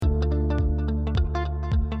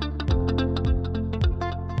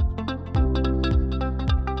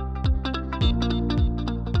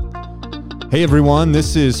Hey everyone,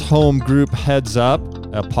 this is Home Group Heads Up,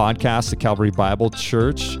 a podcast at Calvary Bible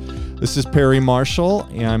Church. This is Perry Marshall,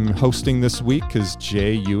 and I'm hosting this week because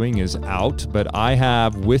Jay Ewing is out, but I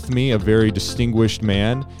have with me a very distinguished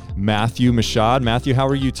man, Matthew Mashad. Matthew, how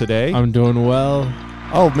are you today? I'm doing well.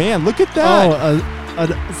 Oh man, look at that. Oh,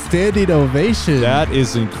 a standing ovation. That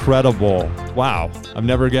is incredible. Wow. I've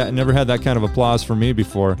never had that kind of applause from me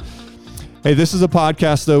before. Hey, this is a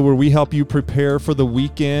podcast, though, where we help you prepare for the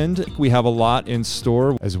weekend. We have a lot in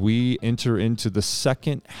store as we enter into the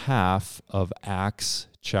second half of Acts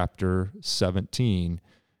chapter 17.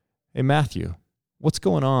 Hey, Matthew, what's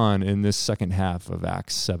going on in this second half of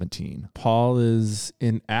Acts 17? Paul is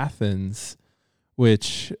in Athens,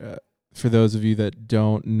 which, for those of you that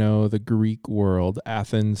don't know the Greek world,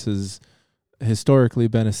 Athens has historically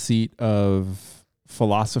been a seat of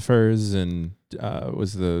philosophers and a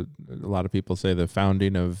lot of people say the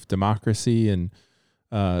founding of democracy, and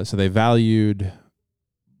so they valued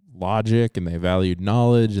logic and they valued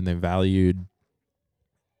knowledge and they valued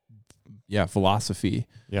philosophy.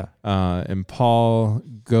 And Paul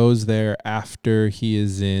goes there after he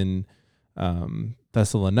is in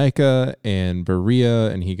Thessalonica and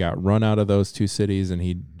Berea, and he got run out of those two cities, and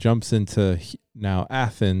he jumps into now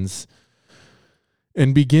Athens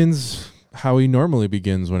and begins how he normally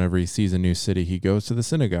begins whenever he sees a new city. He goes to the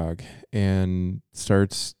synagogue and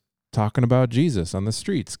starts talking about Jesus on the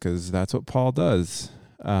streets, because that's what Paul does.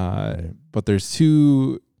 But there's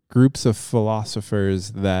two groups of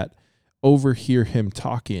philosophers that overhear him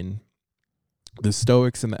talking: the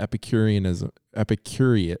Stoics and the Epicureanism.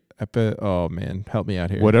 Oh man, help me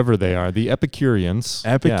out here. Whatever they are, the Epicureans.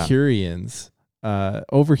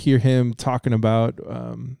 Overhear him talking about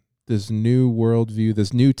this new worldview,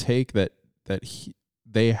 this new take that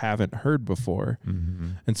they haven't heard before. Mm-hmm.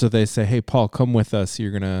 And so they say, "Hey, Paul, come with us.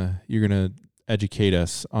 You're gonna educate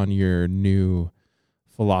us on your new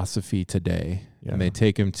philosophy today." Yeah. And they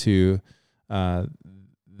take him to I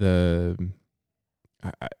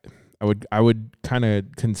would kind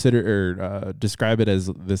of consider or describe it as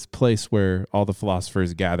this place where all the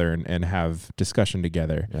philosophers gather and have discussion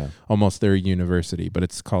together. Yeah. Almost their university, but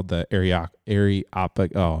it's called the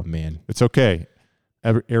Areopagus. Oh man, It's okay.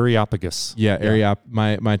 Areopagus. Yeah.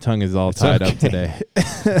 My tongue is all tied up today.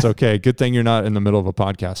 It's okay. Good thing you're not in the middle of a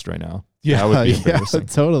podcast right now. That would be embarrassing.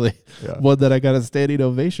 Totally. Yeah. One that I got a standing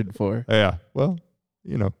ovation for. Yeah. Well,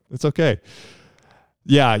 it's okay.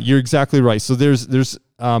 Yeah, you're exactly right. So there's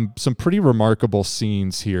some pretty remarkable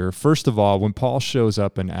scenes here. First of all, when Paul shows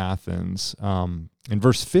up in Athens, in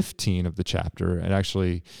verse 15 of the chapter, and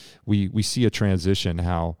actually we see a transition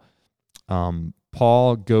how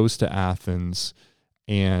Paul goes to Athens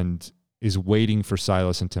and is waiting for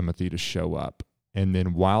Silas and Timothy to show up. And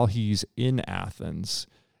then while he's in Athens,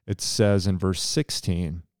 it says in verse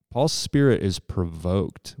 16, Paul's spirit is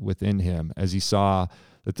provoked within him as he saw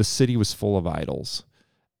that the city was full of idols.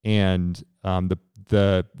 And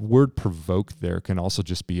the word provoked there can also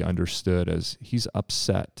just be understood as he's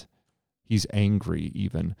upset. He's angry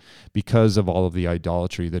even because of all of the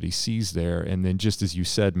idolatry that he sees there. And then just as you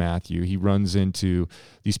said, Matthew, he runs into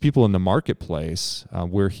these people in the marketplace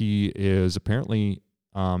where he is apparently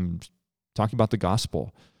talking about the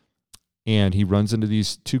gospel. And he runs into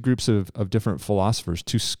these two groups of different philosophers,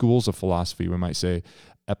 two schools of philosophy, we might say,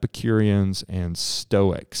 Epicureans and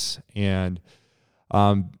Stoics. And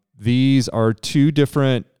these are two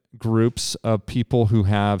different groups of people who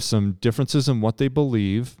have some differences in what they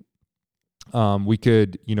believe. We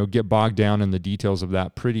could, get bogged down in the details of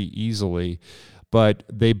that pretty easily, but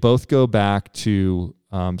they both go back to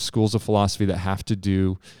schools of philosophy that have to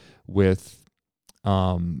do with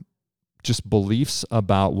just beliefs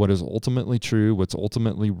about what is ultimately true, what's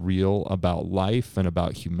ultimately real about life and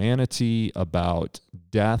about humanity, about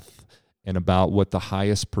death, and about what the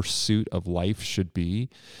highest pursuit of life should be.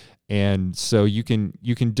 And so you can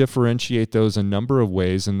differentiate those a number of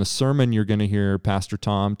ways. In the sermon, you're going to hear Pastor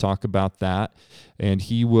Tom talk about that, and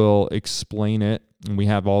he will explain it. And we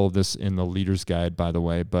have all of this in the Leader's Guide, by the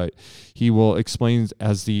way, but he will explain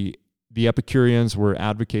as the Epicureans were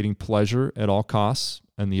advocating pleasure at all costs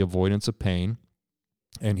and the avoidance of pain.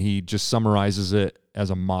 And he just summarizes it as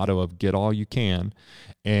a motto of get all you can.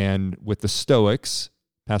 And with the Stoics,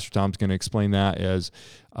 Pastor Tom's going to explain that as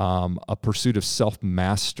a pursuit of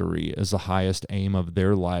self-mastery as the highest aim of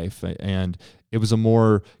their life. And it was a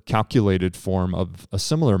more calculated form of a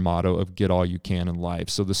similar motto of get all you can in life.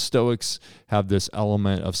 So the Stoics have this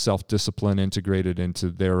element of self-discipline integrated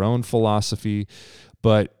into their own philosophy,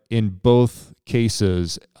 but in both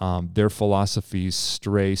cases, their philosophies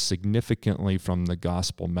stray significantly from the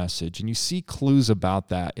gospel message. And you see clues about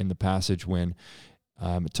that in the passage when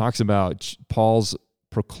It talks about Paul's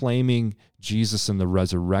proclaiming Jesus and the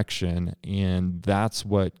resurrection, and that's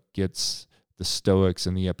what gets the Stoics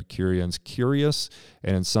and the Epicureans curious,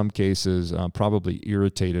 and in some cases probably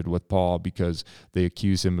irritated with Paul because they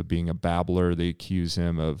accuse him of being a babbler. They accuse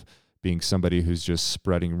him of being somebody who's just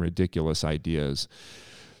spreading ridiculous ideas.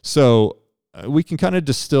 So we can kind of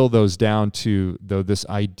distill those down to, though, this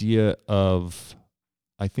idea of,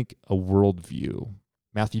 I think, a worldview.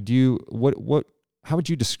 Matthew, how would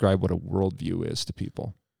you describe what a worldview is to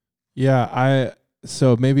people? Yeah,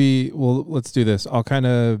 so maybe, well, let's do this. I'll kind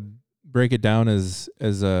of break it down as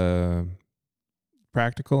a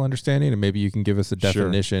practical understanding, and maybe you can give us a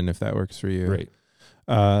definition if that works for you. Great.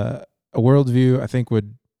 A worldview, I think,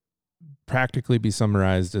 would practically be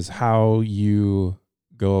summarized as how you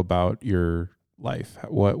go about your life.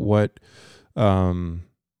 What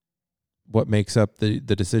makes up the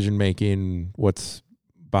decision making, what's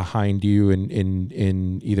behind you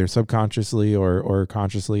in either subconsciously or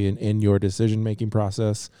consciously in your decision making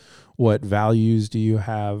process. What values do you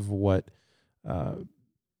have? What's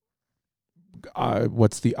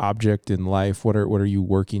the object in life? What are you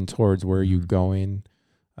working towards? Where are you going?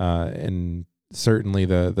 And certainly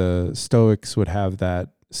the Stoics would have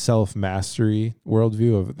that self-mastery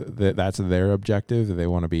worldview of that's their objective. They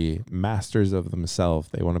want to be masters of themselves.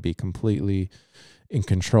 They want to be completely in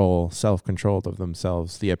control, self-controlled of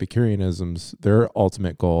themselves. The Epicureanisms, their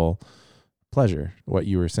ultimate goal, pleasure, what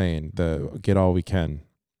you were saying, the get all we can.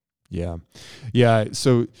 Yeah.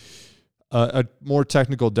 So a more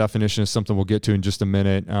technical definition is something we'll get to in just a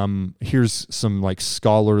minute. Here's some like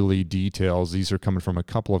scholarly details. These are coming from a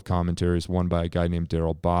couple of commentaries, one by a guy named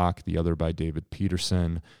Darrell Bock, the other by David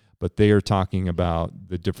Peterson. But they are talking about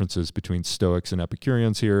the differences between Stoics and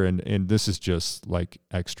Epicureans here. And this is just like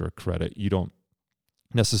extra credit. You don't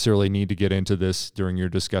necessarily need to get into this during your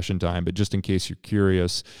discussion time, but just in case you're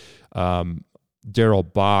curious, Darrell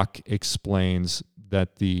Bock explains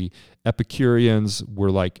that the Epicureans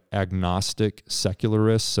were like agnostic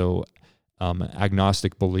secularists. So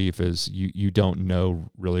agnostic belief is you don't know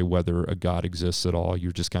really whether a God exists at all.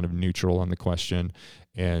 You're just kind of neutral on the question.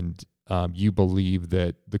 And you believe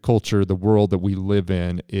that the culture, the world that we live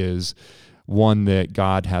in is one that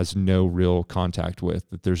God has no real contact with,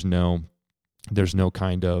 that there's no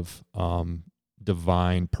kind of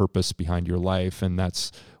divine purpose behind your life. And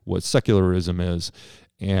that's what secularism is.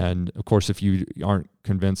 And of course, if you aren't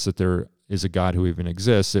convinced that there is a God who even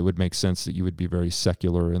exists, it would make sense that you would be very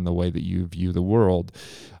secular in the way that you view the world.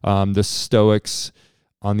 The Stoics,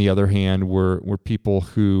 on the other hand, were people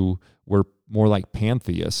who were more like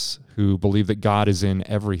pantheists, who believe that God is in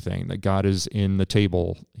everything, that God is in the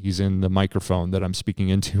table, he's in the microphone that I'm speaking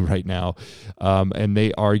into right now. And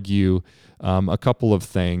they argue a couple of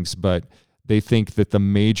things, but they think that the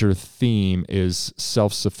major theme is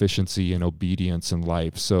self-sufficiency and obedience in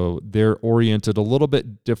life. So they're oriented a little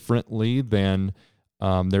bit differently than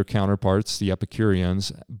their counterparts, the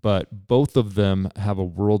Epicureans, but both of them have a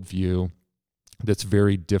worldview that's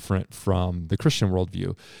very different from the Christian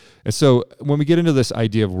worldview. And so when we get into this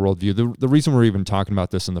idea of worldview, the reason we're even talking about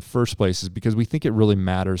this in the first place is because we think it really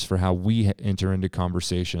matters for how we enter into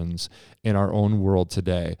conversations in our own world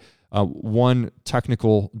today. One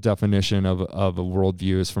technical definition of a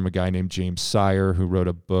worldview is from a guy named James Sire, who wrote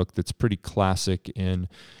a book that's pretty classic in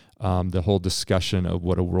the whole discussion of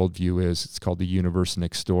what a worldview is. It's called The Universe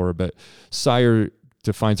Next Door. But Sire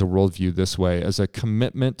defines a worldview this way: as a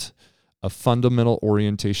commitment, a fundamental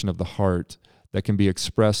orientation of the heart that can be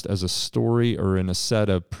expressed as a story or in a set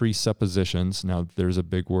of presuppositions. Now, there's a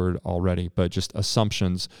big word already, but just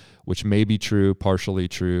assumptions, which may be true, partially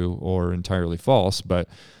true, or entirely false. But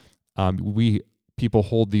people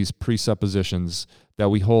hold these presuppositions that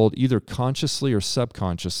we hold either consciously or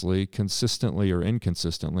subconsciously, consistently or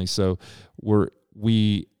inconsistently. So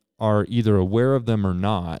we are either aware of them or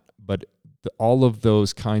not, but all of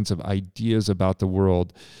those kinds of ideas about the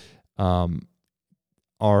world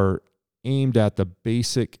are aimed at the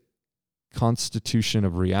basic constitution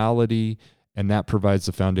of reality, and that provides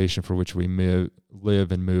the foundation for which we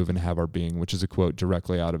live and move and have our being, which is a quote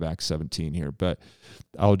directly out of Acts 17 here. But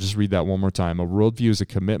I'll just read that one more time. A worldview is a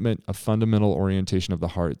commitment, a fundamental orientation of the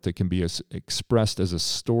heart that can be expressed as a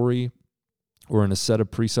story or in a set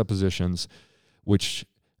of presuppositions which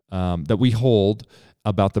that we hold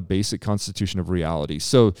about the basic constitution of reality.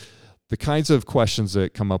 So the kinds of questions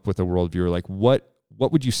that come up with a worldview are like, what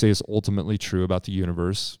would you say is ultimately true about the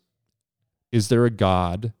universe? Is there a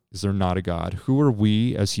God? Is there not a God? Who are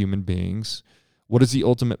we as human beings? What is the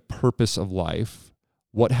ultimate purpose of life?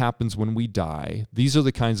 What happens when we die? These are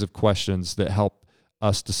the kinds of questions that help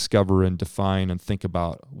us discover and define and think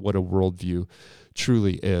about what a worldview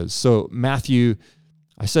truly is. So Matthew,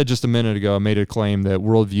 I said just a minute ago, I made a claim that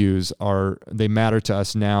worldviews they matter to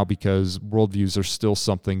us now because worldviews are still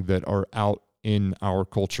something that are out in our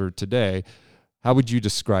culture today. How would you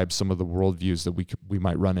describe some of the worldviews that we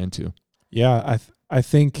might run into? Yeah, I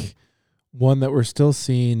think one that we're still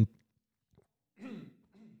seeing,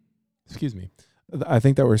 excuse me, I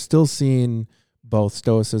think that we're still seeing both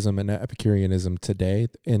Stoicism and Epicureanism today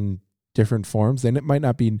in different forms. And it might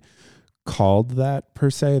not be called that per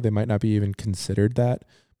se. They might not be even considered that.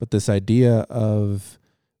 But this idea of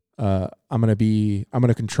I'm going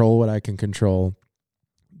to control what I can control.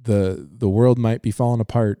 The world might be falling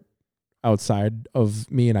apart outside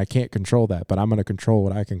of me and I can't control that, but I'm going to control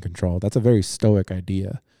what I can control. That's a very Stoic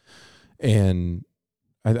idea. And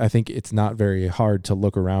I think it's not very hard to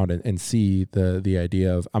look around and see the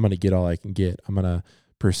idea of I'm going to get all I can get. I'm going to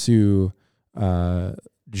pursue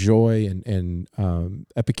joy, and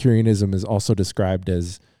Epicureanism is also described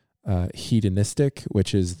as hedonistic,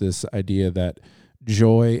 which is this idea that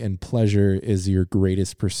joy and pleasure is your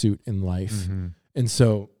greatest pursuit in life. Mm-hmm. And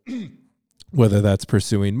so whether that's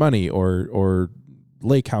pursuing money or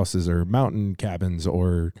lake houses or mountain cabins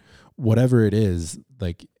or whatever it is,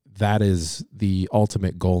 like that is the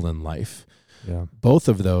ultimate goal in life. Yeah. Both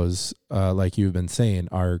of those, like you've been saying,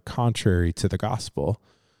 are contrary to the gospel.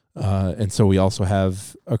 And so we also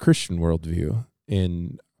have a Christian worldview,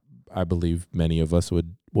 and I believe many of us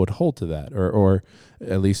would hold to that, or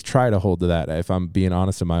at least try to hold to that. If I'm being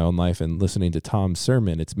honest in my own life and listening to Tom's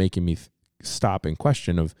sermon, it's making me stop and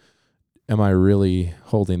question of, am I really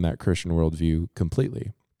holding that Christian worldview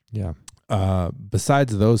completely? Yeah.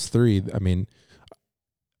 Besides those three, I mean,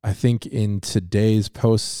 I think in today's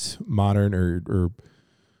postmodern or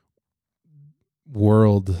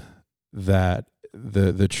world, that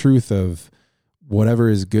the truth of whatever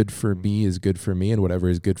is good for me is good for me, and whatever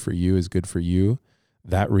is good for you is good for you,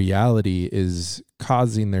 that reality is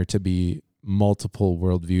causing there to be multiple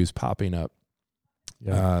worldviews popping up.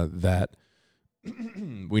 Yeah. That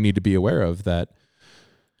we need to be aware of, that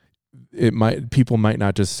people might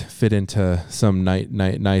not just fit into some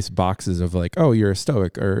nice boxes of like, oh, you're a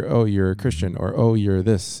Stoic, or oh, you're a Christian, or oh, you're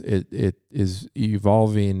this. It is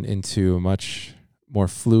evolving into a much more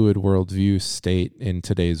fluid worldview state in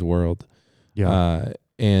today's world. Yeah.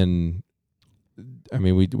 And I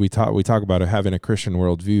mean, we talk about having a Christian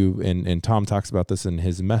worldview, and Tom talks about this in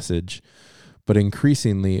his message. But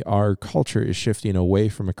increasingly, our culture is shifting away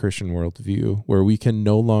from a Christian worldview where we can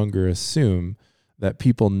no longer assume that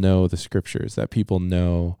people know the scriptures, that people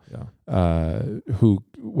know who,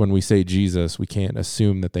 when we say Jesus, we can't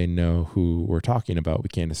assume that they know who we're talking about. We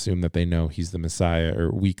can't assume that they know he's the Messiah,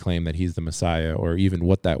 or we claim that he's the Messiah, or even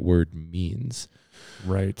what that word means.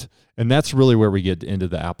 Right. And that's really where we get into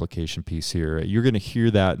the application piece here. You're going to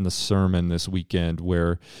hear that in the sermon this weekend,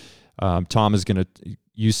 where Tom is going to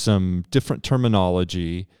use some different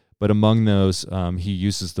terminology, but among those, he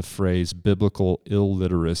uses the phrase biblical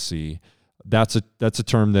illiteracy. That's a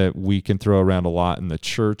term that we can throw around a lot in the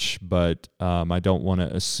church, but I don't want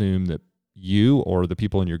to assume that you or the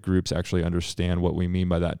people in your groups actually understand what we mean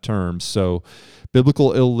by that term. So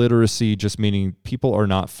biblical illiteracy just meaning people are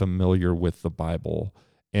not familiar with the Bible.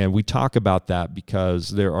 And we talk about that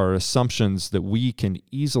because there are assumptions that we can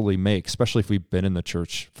easily make, especially if we've been in the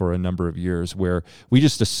church for a number of years, where we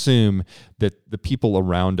just assume that the people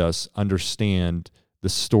around us understand the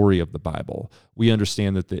story of the Bible. We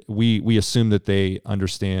understand that we assume that they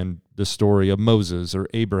understand the story of Moses or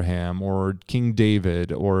Abraham or King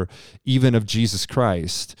David or even of Jesus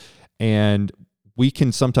Christ. And we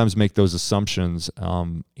can sometimes make those assumptions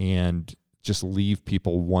and just leave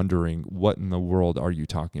people wondering, what in the world are you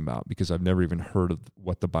talking about? Because I've never even heard of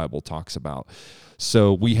what the Bible talks about.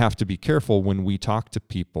 So we have to be careful when we talk to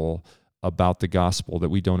people about the gospel that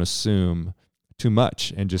we don't assume too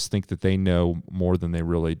much and just think that they know more than they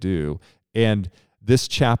really do. And this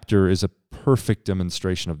chapter is a perfect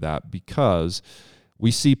demonstration of that, because we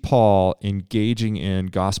see Paul engaging in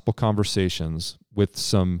gospel conversations with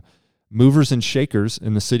some movers and shakers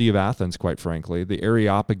in the city of Athens, quite frankly. The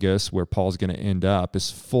Areopagus, where Paul's going to end up, is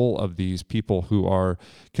full of these people who are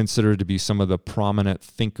considered to be some of the prominent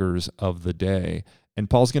thinkers of the day. And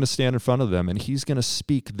Paul's going to stand in front of them, and he's going to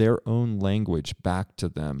speak their own language back to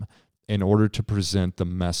them in order to present the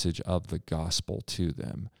message of the gospel to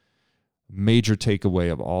them. Major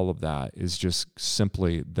takeaway of all of that is just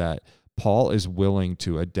simply that Paul is willing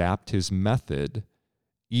to adapt his method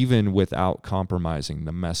even without compromising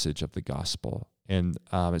the message of the gospel. And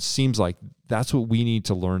it seems like that's what we need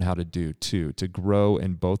to learn how to do too, to grow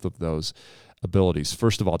in both of those abilities.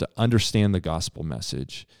 First of all, to understand the gospel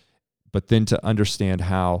message, but then to understand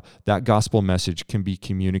how that gospel message can be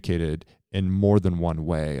communicated in more than one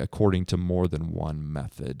way, according to more than one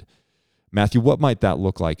method. Matthew, what might that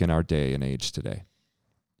look like in our day and age today?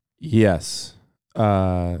 Yes.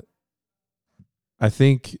 I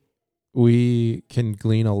think we can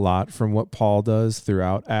glean a lot from what Paul does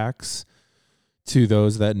throughout Acts. To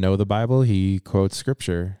those that know the Bible, he quotes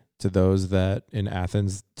scripture. To those that in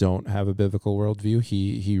Athens don't have a biblical worldview,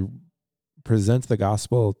 he presents the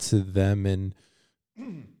gospel to them and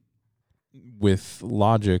with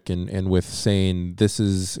logic and with saying, this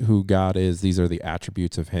is who God is, these are the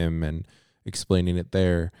attributes of him, and explaining it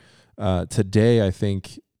there. Today, I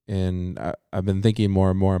think, and I've been thinking more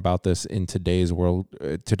and more about this in today's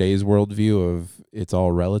worldview of it's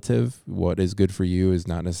all relative. What is good for you is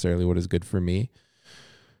not necessarily what is good for me.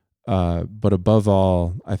 But above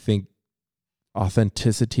all, I think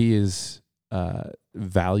authenticity is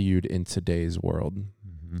valued in today's world.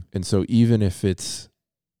 Mm-hmm. And so even if it's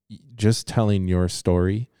just telling your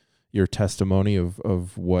story, your testimony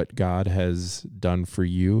of what God has done for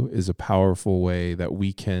you is a powerful way that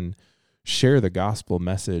we can share the gospel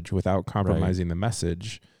message without compromising the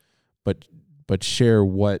message, but share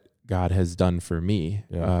what God has done for me.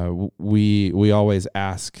 Yeah. We always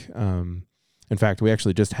ask, in fact, we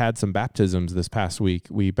actually just had some baptisms this past week.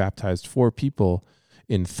 We baptized 4 people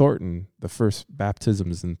in Thornton, the first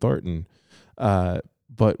baptisms in Thornton.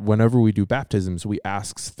 But whenever we do baptisms, we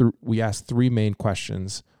ask 3 main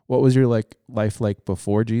questions. What was your life like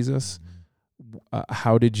before Jesus?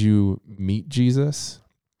 How did you meet Jesus?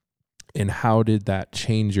 And how did that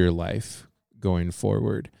change your life going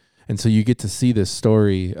forward? And so you get to see this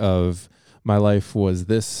story of my life was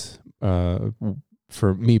this,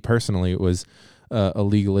 for me personally, it was a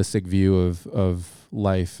legalistic view of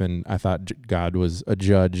life. And I thought God was a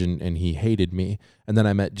judge and he hated me. And then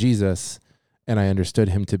I met Jesus and I understood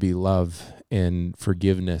him to be love and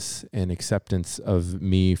forgiveness and acceptance of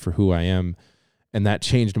me for who I am. And that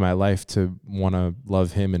changed my life to want to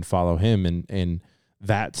love him and follow him. And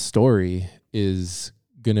that story is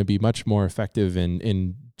going to be much more effective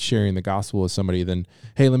in sharing the gospel with somebody than,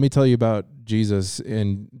 hey, let me tell you about Jesus.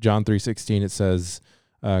 In John 3:16, it says,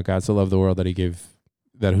 God so loved the world that he gave,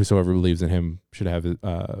 that whosoever believes in him should have,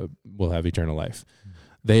 will have eternal life.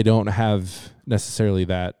 They don't have necessarily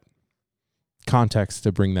that context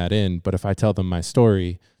to bring that in. But if I tell them my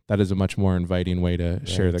story, that is a much more inviting way to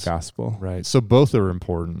share the gospel. Right. So both are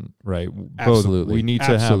important, right? Absolutely. Both. We need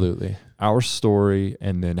to have our story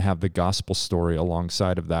and then have the gospel story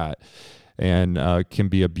alongside of that. And can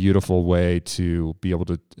be a beautiful way to be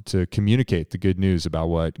able to communicate the good news about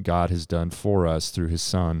what God has done for us through his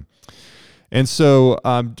son. And so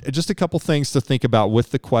just a couple things to think about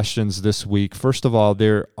with the questions this week. First of all,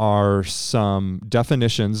 there are some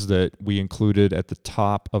definitions that we included at the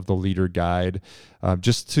top of the leader guide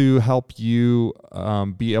just to help you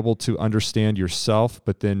be able to understand yourself,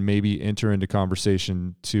 but then maybe enter into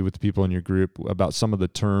conversation too with the people in your group about some of the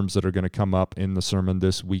terms that are going to come up in the sermon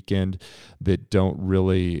this weekend that don't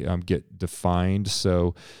really get defined.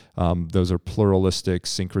 So those are pluralistic,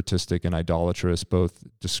 syncretistic, and idolatrous, both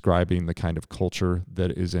describing the kind of culture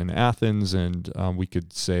that is in Athens and we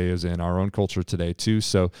could say is in our own culture today too.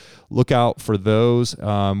 So look out for those.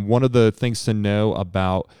 One of the things to know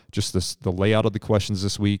about just the layout of the questions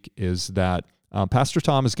this week is that Pastor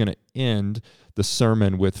Tom is going to end the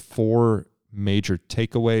sermon with 4 major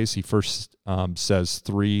takeaways. He first says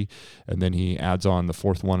 3, and then he adds on the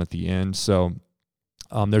 4th one at the end. So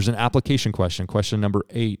there's an application question number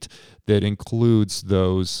 8, that includes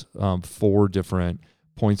those 4 different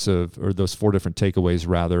points or those 4 different takeaways,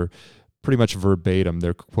 rather, pretty much verbatim.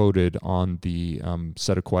 They're quoted on the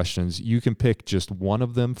set of questions. You can pick just one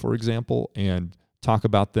of them, for example, and talk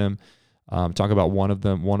about them. Talk about one of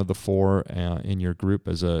the 4 in your group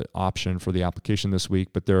as an option for the application this week,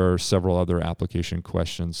 but there are several other application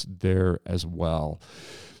questions there as well.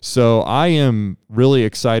 So I am really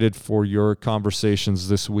excited for your conversations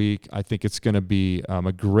this week. I think it's going to be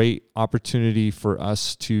a great opportunity for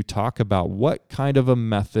us to talk about what kind of a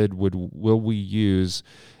method will we use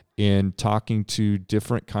in talking to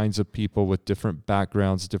different kinds of people with different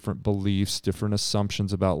backgrounds, different beliefs, different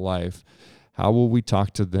assumptions about life. How will we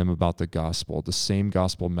talk to them about the gospel, the same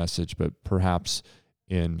gospel message, but perhaps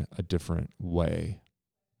in a different way?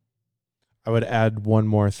 I would add one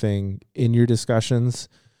more thing in your discussions.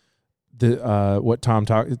 What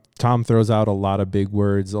Tom throws out a lot of big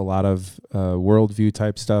words, a lot of worldview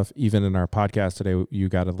type stuff. Even in our podcast today, you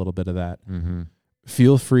got a little bit of that. Mm-hmm.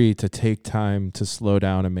 Feel free to take time to slow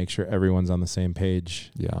down and make sure everyone's on the same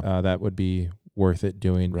page. Yeah, that would be worth it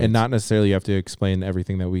doing. Right. And not necessarily you have to explain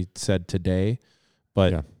everything that we said today,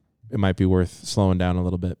 but it might be worth slowing down a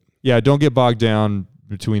little bit. Yeah, don't get bogged down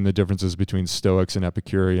between the differences between Stoics and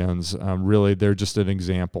Epicureans. Really, they're just an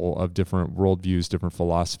example of different worldviews, different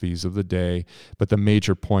philosophies of the day. But the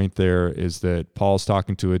major point there is that Paul's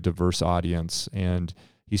talking to a diverse audience, and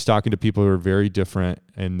he's talking to people who are very different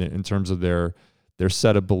in terms of their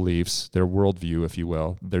set of beliefs, their worldview, if you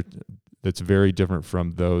will. That's very different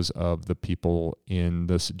from those of the people in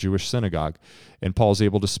this Jewish synagogue. And Paul's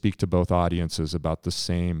able to speak to both audiences about the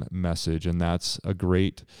same message, and that's a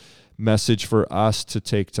great message for us to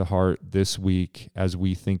take to heart this week as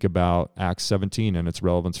we think about Acts 17 and its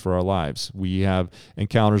relevance for our lives. We have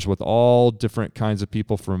encounters with all different kinds of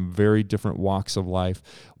people from very different walks of life.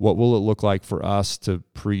 What will it look like for us to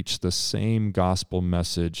preach the same gospel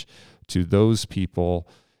message to those people,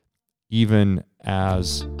 even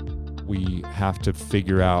as we have to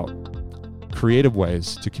figure out creative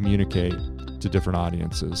ways to communicate to different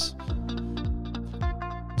audiences?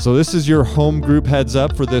 So this is your home group heads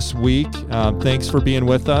up for this week. Thanks for being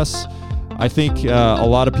with us. I think a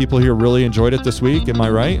lot of people here really enjoyed it this week. Am I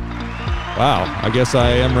right? Wow, I guess I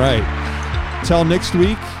am right. Till next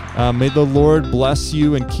week, may the Lord bless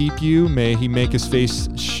you and keep you. May he make his face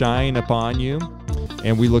shine upon you.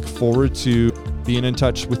 And we look forward to being in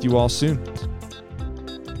touch with you all soon.